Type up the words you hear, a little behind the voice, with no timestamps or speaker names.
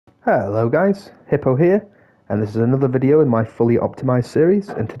Hello guys, Hippo here, and this is another video in my fully optimized series,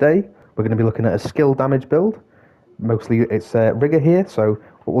 and today we're going to be looking at a skill damage build. Mostly it's rigger here, so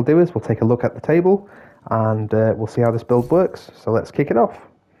what we'll do is we'll take a look at the table and we'll see how this build works, so let's kick it off.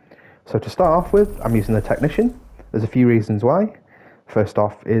 So to start off with, I'm using the technician. There's a few reasons why. First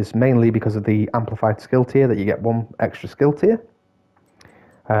off is mainly because of the amplified skill tier, that you get one extra skill tier.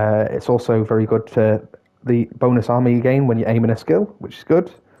 It's also very good for the bonus armor you gain when you're aiming a skill, which is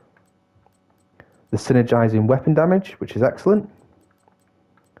good. The synergizing weapon damage, which is excellent.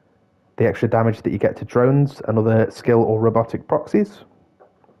 The extra damage that you get to drones and other skill or robotic proxies.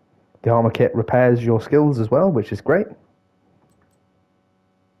 The armor kit repairs your skills as well, which is great.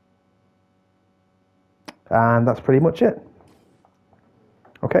 And that's pretty much it.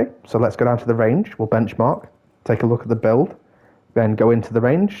 Okay, so let's go down to the range. We'll benchmark, take a look at the build, then go into the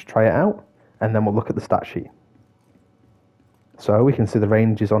range, try it out, and then we'll look at the stat sheet. So we can see the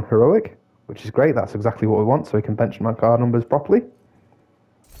range is on heroic, which is great. That's exactly what we want, so we can benchmark our numbers properly.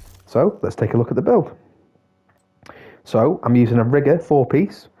 So let's take a look at the build. So I'm using a rigger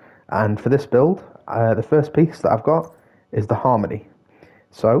 4-piece, and for this build, the first piece that I've got is the Harmony.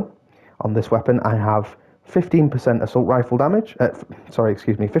 So on this weapon, I have 15% assault rifle damage.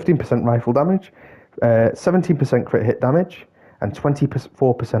 15% rifle damage, 17% crit hit damage, and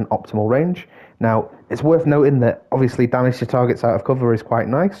 24% optimal range. Now, it's worth noting that obviously damage to targets out of cover is quite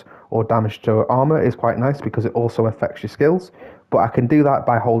nice, or damage to armor is quite nice because it also affects your skills, but I can do that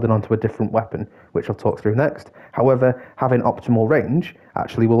by holding onto a different weapon, which I'll talk through next. However, having optimal range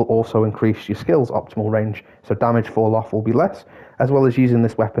actually will also increase your skills optimal range, so damage fall off will be less, as well as using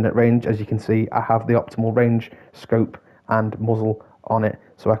this weapon at range. As you can see, I have the optimal range, scope, and muzzle on it,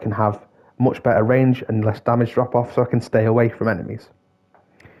 so I can have much better range and less damage drop off, so I can stay away from enemies.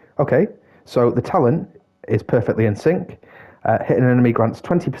 Okay, so the talent is perfectly in sync. Hitting an enemy grants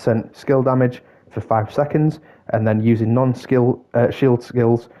 20% skill damage for 5 seconds, and then using non-skill shield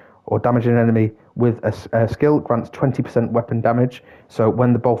skills or damaging an enemy with a skill grants 20% weapon damage. So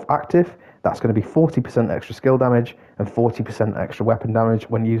when they're both active, that's going to be 40% extra skill damage and 40% extra weapon damage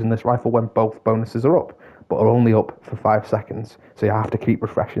when using this rifle when both bonuses are up, but are only up for 5 seconds, so you have to keep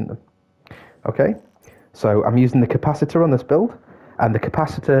refreshing them. Okay, so I'm using the capacitor on this build, and the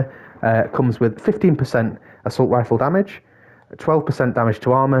capacitor comes with 15% assault rifle damage, 12% damage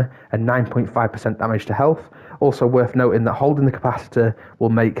to armor, and 9.5% damage to health. Also worth noting that holding the capacitor will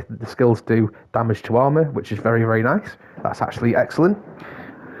make the skills do damage to armor, which is very, very nice. That's actually excellent.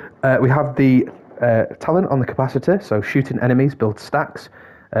 We have the talent on the capacitor, so shooting enemies builds stacks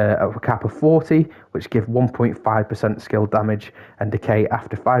of a cap of 40, which give 1.5% skill damage and decay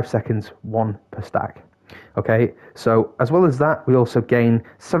after 5 seconds, 1 per stack. Okay, so as well as that, we also gain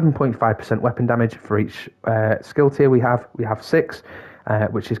 7.5% weapon damage for each skill tier we have. We have 6,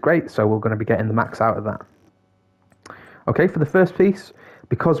 which is great, so we're going to be getting the max out of that. Okay, for the first piece,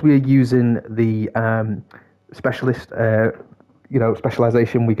 because we are using the specialist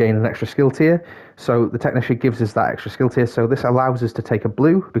specialization, we gain an extra skill tier. So the technician gives us that extra skill tier. So this allows us to take a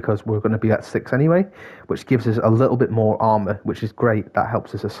blue because we're going to be at 6 anyway, which gives us a little bit more armor, which is great. That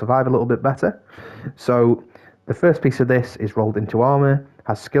helps us to survive a little bit better. So the first piece of this is rolled into armor,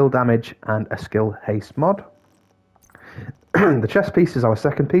 has skill damage and a skill haste mod. The chest piece is our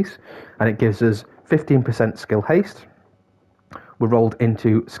second piece, and it gives us 15% skill haste. We're rolled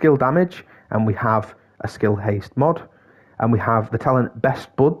into skill damage, and we have a skill haste mod. And we have the talent Best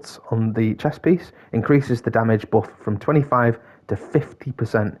Buds on the chest piece, increases the damage buff from 25 to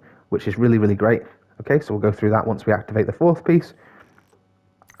 50%, which is really, really great. Okay, so we'll go through that once we activate the fourth piece.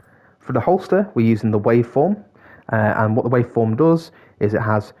 For the holster, we're using the waveform, and what the waveform does is it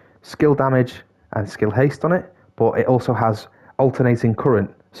has skill damage and skill haste on it, but it also has alternating current.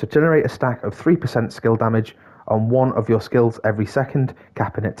 So generate a stack of 3% skill damage on one of your skills every second,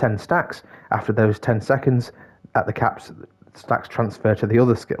 capping at 10 stacks. After those 10 seconds, at the caps, stacks transfer to the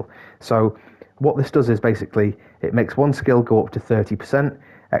other skill. So what this does is basically it makes one skill go up to 30%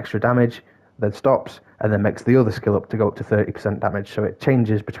 extra damage, then stops, and then makes the other skill up to go up to 30% damage. So it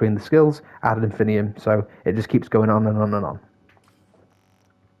changes between the skills ad infinitum. So it just keeps going on and on and on.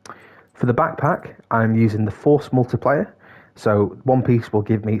 For the backpack, I'm using the force multiplier. So one piece will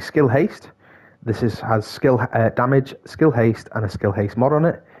give me skill haste. This has skill damage, skill haste, and a skill haste mod on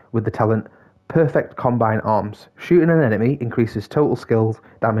it with the talent Perfect Combine Arms. Shooting an enemy increases total skills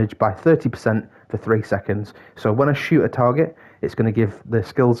damage by 30% for 3 seconds. So when I shoot a target, it's going to give the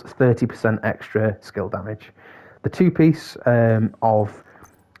skills 30% extra skill damage. The 2-piece of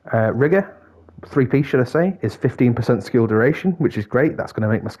rigger, 3-piece should I say, is 15% skill duration, which is great. That's going to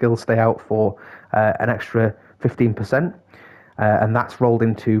make my skills stay out for an extra 15%. and that's rolled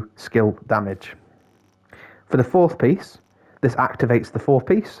into skill damage. For the fourth piece, this activates the fourth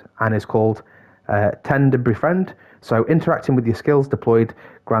piece and is called Tend and Befriend. So interacting with your skills deployed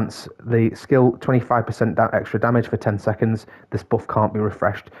grants the skill 25% extra damage for 10 seconds. This buff can't be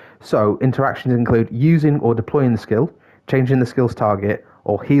refreshed. So interactions include using or deploying the skill, changing the skill's target,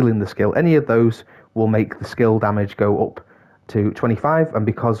 or healing the skill. Any of those will make the skill damage go up to 25, and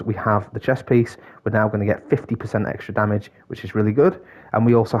because we have the chest piece, we're now going to get 50% extra damage, which is really good. And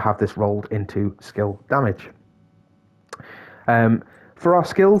we also have this rolled into skill damage. For our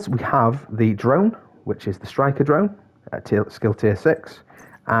skills, we have the drone, which is the striker drone at skill tier 6,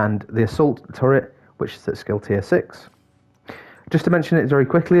 and the assault turret, which is at skill tier 6. Just to mention it very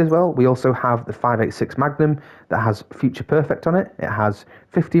quickly as well, we also have the 5.86 Magnum that has Future Perfect on it. It has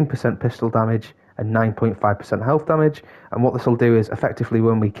 15% pistol damage and 9.5% health damage, and what this will do is effectively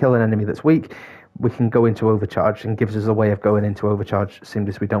when we kill an enemy that's weak, we can go into overcharge, and gives us a way of going into overcharge, seeing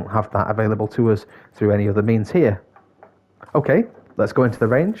as we don't have that available to us through any other means here. Okay, let's go into the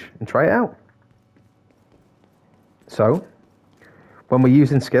range and try it out. So, when we're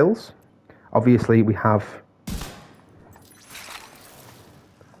using skills, obviously we have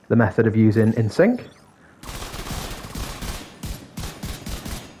the method of using in sync.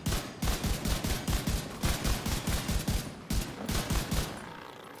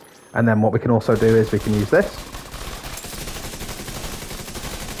 And then what we can also do is we can use this.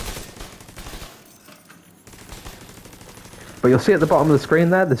 But you'll see at the bottom of the screen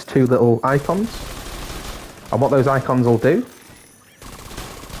there's two little icons. And what those icons will do,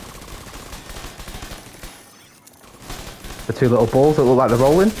 the two little balls that look like they're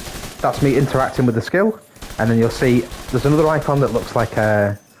rolling, that's me interacting with the skill. And then you'll see there's another icon that looks like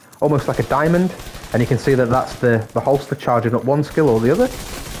almost like a diamond, and you can see that that's the holster charging up one skill or the other.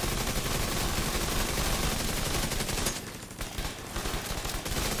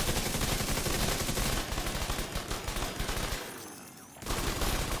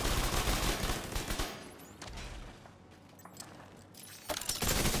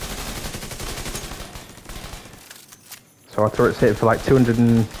 So our turret's hit for like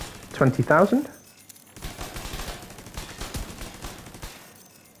 220,000.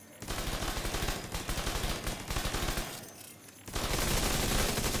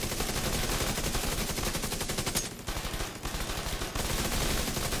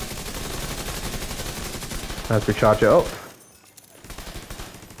 As we charge it up.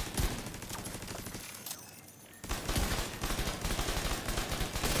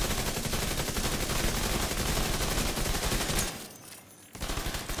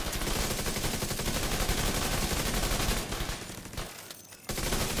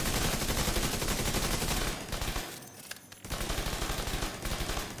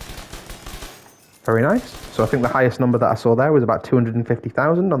 Very nice. So I think the highest number that I saw there was about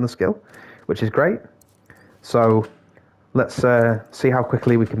 250,000 on the skill, which is great. So let's see how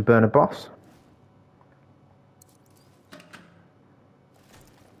quickly we can burn a boss.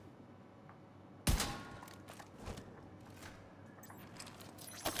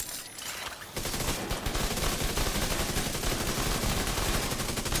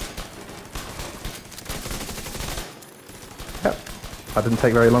 Yep, that didn't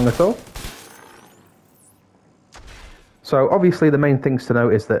take very long at all. So obviously the main things to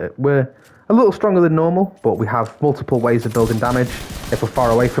note is that we're a little stronger than normal, but we have multiple ways of building damage. If we're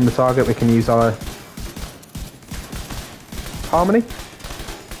far away from the target, we can use our Harmony.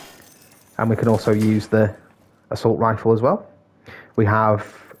 And we can also use the assault rifle as well. We have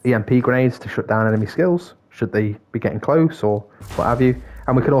EMP grenades to shut down enemy skills, should they be getting close or what have you.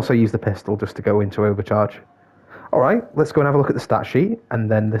 And we can also use the pistol just to go into overcharge. Alright, let's go and have a look at the stat sheet,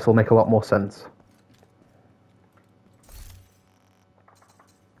 and then this will make a lot more sense.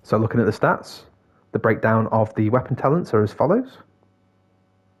 So looking at the stats, the breakdown of the weapon talents are as follows.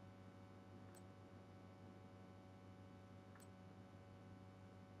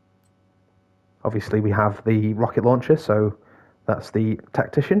 Obviously we have the rocket launcher, so that's the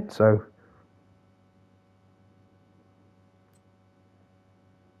tactician. So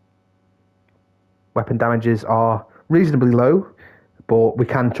weapon damages are reasonably low, but we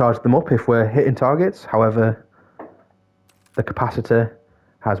can charge them up if we're hitting targets. However, the capacitor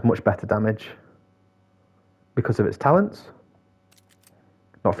has much better damage because of its talents.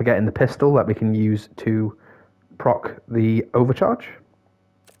 Not forgetting the pistol that we can use to proc the overcharge.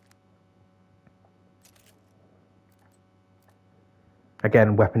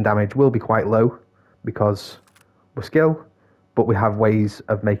 Again, weapon damage will be quite low because we're skill, but we have ways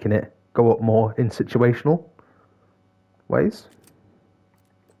of making it go up more in situational ways.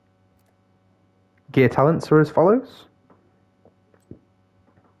 Gear talents are as follows.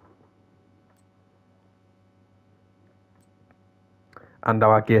 And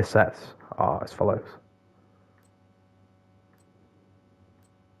our gear sets are as follows.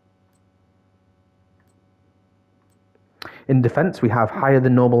 In defense, we have higher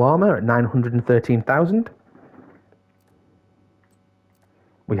than normal armor at 913,000.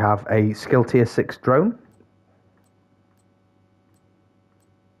 We have a skill tier 6 drone.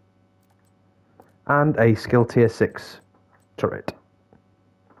 And a skill tier 6 turret.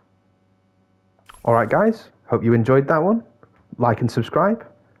 Alright guys, hope you enjoyed that one. Like and subscribe,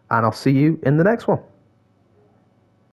 and I'll see you in the next one.